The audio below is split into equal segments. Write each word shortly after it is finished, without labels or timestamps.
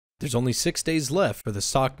There's only 6 days left for the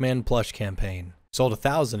Sockman plush campaign. Sold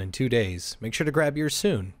 1,000 in 2 days. Make sure to grab yours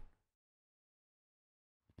soon.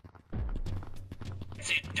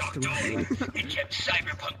 Doctor, inject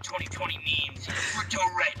Cyberpunk 2020 memes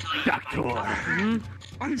directly. Doctor.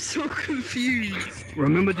 I'm so confused.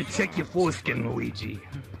 Remember to check your foreskin, Luigi.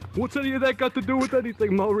 What's any of that got to do with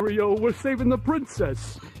anything, Mario? We're saving the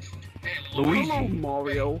princess. Luigi. Hello,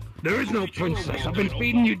 Mario. There is no princess. I've been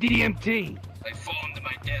feeding you DMT. I fallen to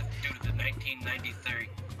my death due to the 1993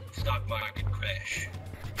 stock market crash.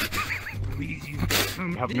 Luigi.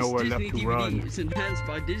 I have This nowhere Disney left to DVD run. is enhanced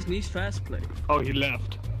by Disney's Fast Play. Oh, he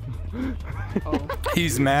left. Oh.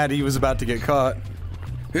 He's mad he was about to get caught.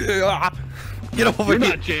 Get over You're here.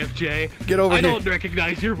 not JFJ. Get over I here. don't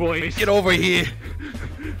recognize your voice. Get over here.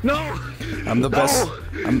 No! I'm the best.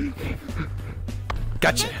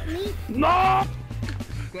 Gotcha. No!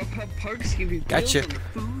 Grubhub Perks give you deals Gotcha. on the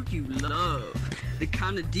food you love. The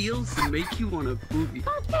kind of deals that make you want to boogie.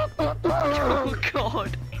 Oh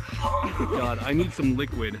god. God, I need some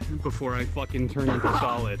liquid before I fucking turn into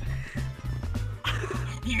solid.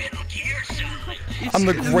 Metal Gear Solid. I'm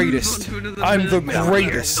the It's gonna greatest. move on to another I'm the Metal Gear.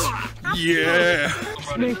 greatest. Yeah.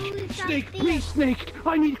 Snake, please, Snake.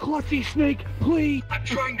 I need Clutchy, Snake, please. I'm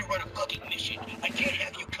trying to run a fucking mission. I can't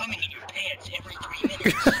have you coming in your pants every 3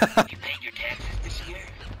 minutes. You paid your taxes this year?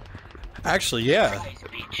 Actually, yeah. Surprise,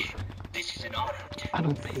 bitch. This is an audit. I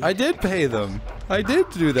don't pay. I did pay them. I did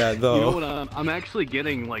do that You know though. what? I'm actually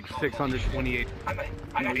getting like 628. I'm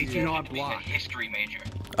H&R being a Block. history major.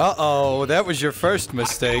 Uh-oh, that was your first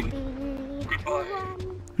mistake. Goodbye.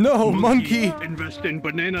 No, monkey. Invest in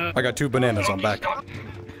banana. I got 2 bananas on back.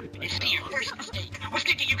 You see, your first mistake was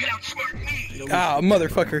thinking you could outsmart me. Ah,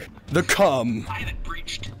 motherfucker. The cum. I haven't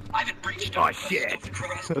breached. Oh, shit.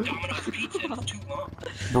 Crust Domino's pizza in too long.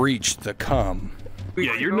 Breached the cum.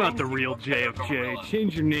 Yeah, you're not the real JFJ.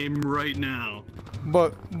 Change your name right now.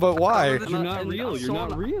 But why? You're not real. You're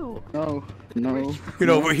not real. No, no. Get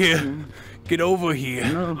over here. Get over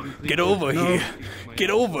here. Get over here. Get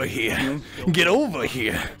over here. Get over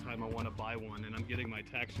here. Time I want to buy one, and I'm getting my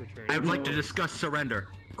tax return. I'd like to discuss surrender.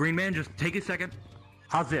 Green Man, just take a second.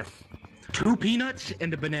 How's this? 2 peanuts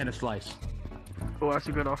and a banana slice. Oh, that's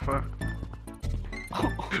a good offer.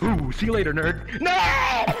 Ooh, see you later, nerd. No!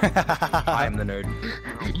 I am the nerd.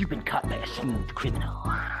 You've been caught by a smooth criminal.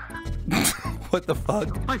 What the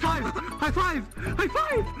fuck? High five! High five! High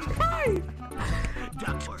five! High five!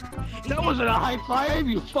 That wasn't a high five,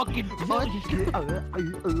 you fucking punch.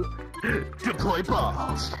 Deploy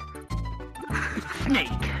balls. Snake,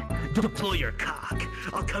 deploy your cock.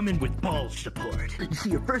 I'll come in with balls support. You see,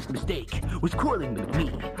 your first mistake was quarreling with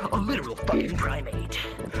me, a literal fucking primate.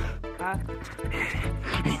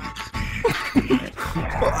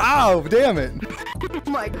 Ow, damn it. Oh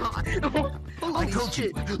my god. I told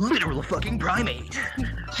you, literal fucking primate.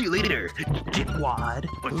 See you later, dickwad.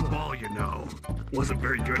 But ball, you know, wasn't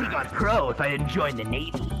very good I'd at it. pro if I didn't join the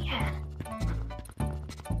Navy.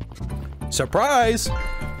 Surprise!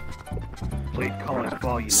 Played college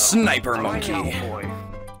ball, you know. Sniper monkey. Boy.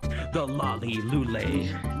 The lolly lule.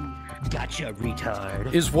 Gotcha,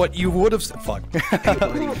 retard. Is what you would have said. Fuck.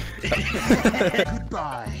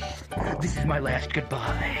 Goodbye. This is my last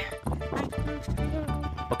goodbye.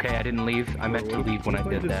 Okay, I didn't leave. I meant to leave when I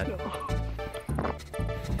did that.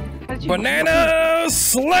 Banana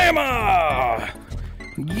slammer!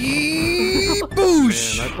 Yee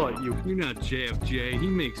boosh! Man, I thought you're not JFJ. He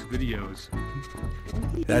makes videos.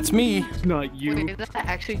 That's me. It's not you. Wait, is that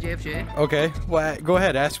actually JFJ? Okay, well, go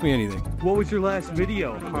ahead, ask me anything. What was your last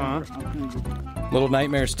video, huh? Little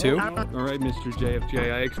Nightmares 2? All right, Mr.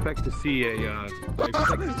 JFJ. I expect to see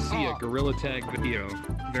a Gorilla Tag video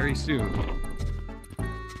very soon.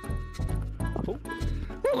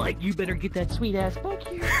 Like, you better get that sweet ass back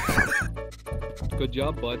here. Good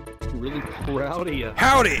job, bud. Really proud of you.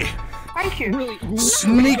 Howdy! Thank you.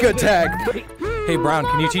 Sneak attack! Hey Brown,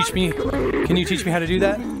 can you teach me how to do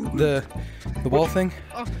that? The wall thing?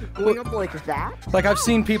 Going up like that? Like I've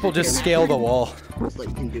seen people just scale the wall. Like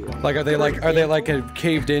you can do it. Like are they like a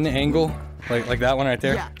caved in angle? Like that one right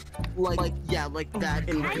there? Yeah. Like that.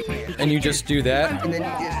 And you just do that? And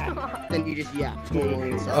then you just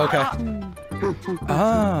normally inside. Okay.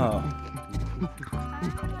 Oh.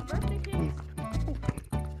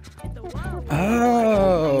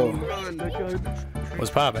 Oh.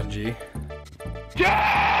 What's poppin', G?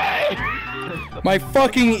 My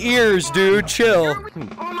fucking ears, dude. Chill. Oh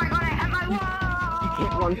my god, I have my wall! You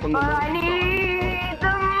can't run from the I need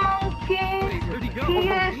the monkey! He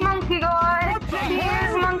is monkey god! He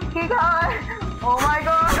is monkey god! Oh my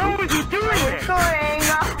god! How are you doing it? Going!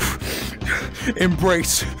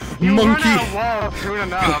 Embrace You monkey. run out of walls soon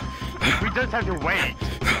enough. We just have to wait.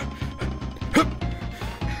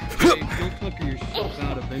 Hey, go flicker yourself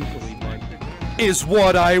out eventually, man. Is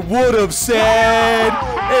what I would have said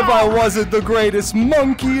if I wasn't the greatest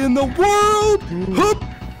monkey in the world. Hup.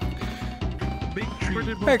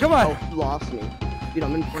 Hey, come on. You lost me. Dude,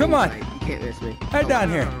 I'm in front Come of on. you, right? You can't miss me. Head down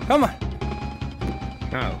here. Come on.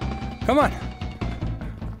 Oh. Come on.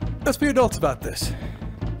 Let's be adults about this.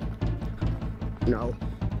 No.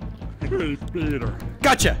 Hey, Peter.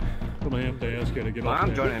 Gotcha. Gonna have to ask you to get off I'm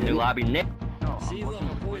there. joining a new lobby, Nick.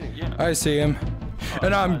 I see him.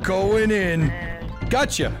 And I'm going in.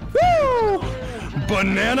 Gotcha. Woo!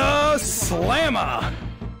 Banana slammer.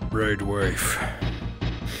 Right wave.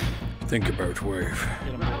 Think about wave.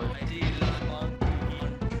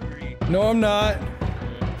 No, I'm not.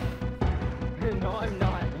 No, I'm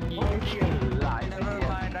not. Never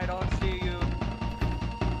mind, I don't see you.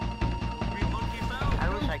 I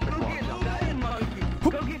wish I could walk.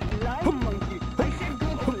 Go get Lion Monkey. I said go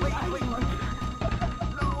get Lion Monkey.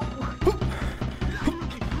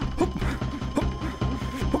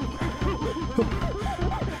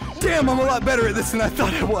 Damn, I'm a lot better at this than I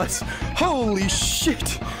thought I was. Holy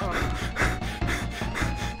shit.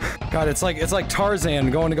 God, it's like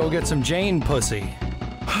Tarzan going to go get some Jane pussy.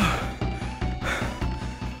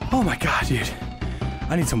 Oh my god, dude.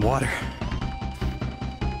 I need some water.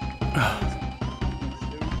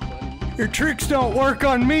 Your tricks don't work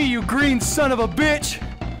on me, you green son of a bitch!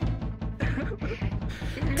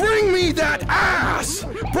 Bring me that ass!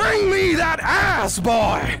 Bring me that ass,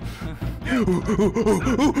 boy!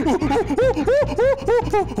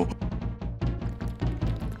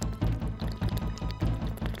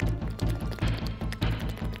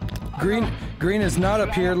 Green is not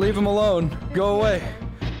up here. Leave him alone. Go away.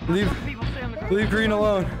 Leave Green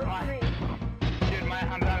alone.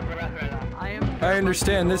 I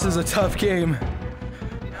understand this is a tough game.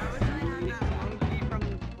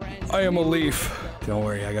 I am a leaf. Don't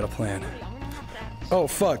worry, I got a plan. Oh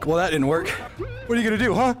fuck, well that didn't work. What are you gonna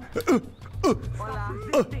do, huh?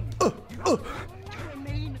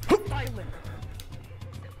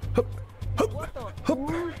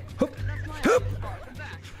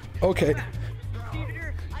 Okay.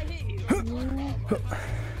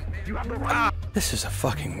 This is a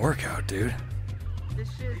fucking workout, dude.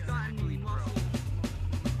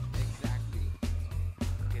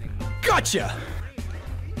 Gotcha!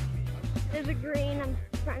 There's a green. I'm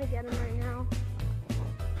trying to get him right now.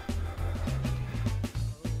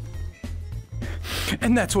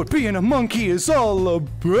 And that's what being a monkey is all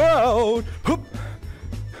about. Hup.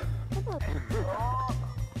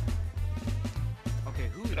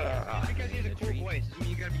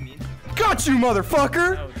 Got you,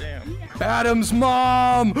 motherfucker! Oh, damn. Adam's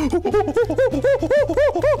mom!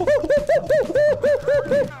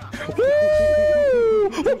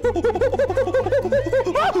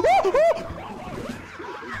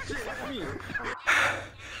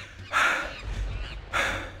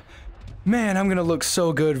 Man, I'm gonna look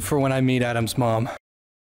so good for when I meet Adam's mom.